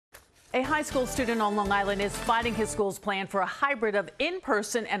A high school student on Long Island is fighting his school's plan for a hybrid of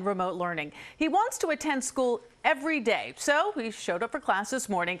in-person and remote learning. He wants to attend school every day, so he showed up for class this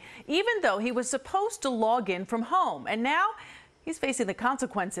morning, even though he was supposed to log in from home. And now he's facing the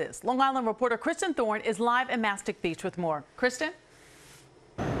consequences. Long Island reporter Kristen Thorne is live in Mastic Beach with more. Kristen?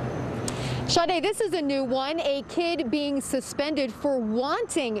 Sade, this is a new one. A kid being suspended for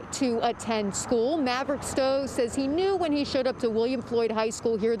wanting to attend school. Maverick Stow says he knew when he showed up to Floyd High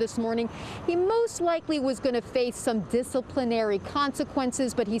School here this morning, he most likely was going to face some disciplinary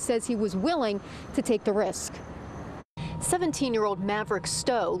consequences, but he says he was willing to take the risk. 17-year-old Maverick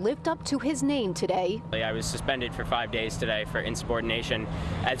Stow lived up to his name today. I was suspended for 5 days today for insubordination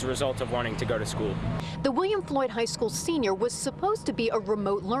as a result of wanting to go to school. The Floyd High School senior was supposed to be a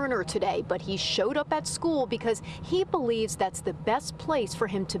remote learner today, but he showed up at school because he believes that's the best place for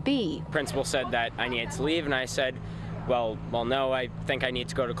him to be. Principal said that I needed to leave, and I said, well, no, I think I need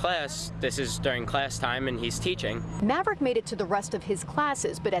to go to class. This is during class time, and he's teaching. Maverick made it to the rest of his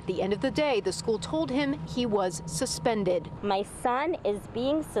classes, but at the end of the day, the school told him he was suspended. My son is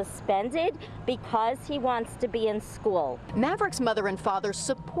being suspended because he wants to be in school. Maverick's mother and father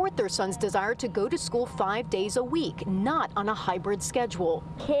support their son's desire to go to school 5 days a week, not on a hybrid schedule.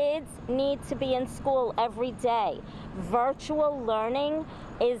 Kids need to be in school every day. Virtual learning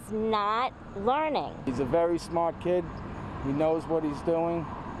is not learning. He's a very smart kid. He knows what he's doing.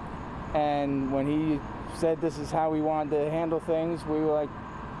 And when he said this is how he wanted to handle things, we were like,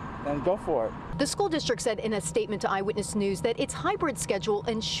 then go for it. The school district said in a statement to Eyewitness News that its hybrid schedule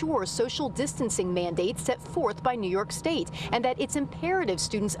ensures social distancing mandates set forth by New York State, and that it's imperative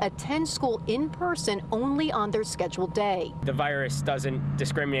students attend school in person only on their scheduled day. The virus doesn't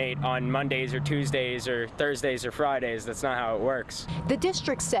discriminate on Mondays or Tuesdays or Thursdays or Fridays. That's not how it works. The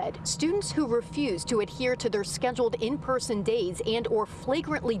district said students who refuse to adhere to their scheduled in-person days and or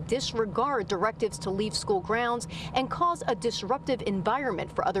flagrantly disregard directives to leave school grounds and cause a disruptive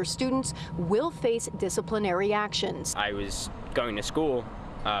environment for other students will face disciplinary actions. I was going to school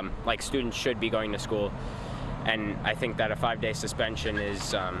like students should be going to school, and I think that a 5-day suspension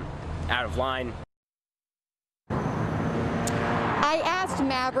is out of line. I asked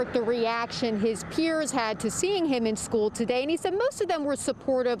Maverick the reaction his peers had to seeing him in school today, and he said most of them were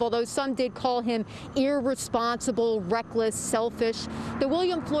supportive, although some did call him irresponsible, reckless, selfish. The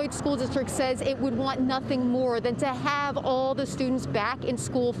Floyd School District says it would want nothing more than to have all the students back in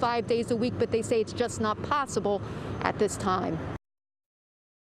school 5 days a week, but they say it's just not possible at this time.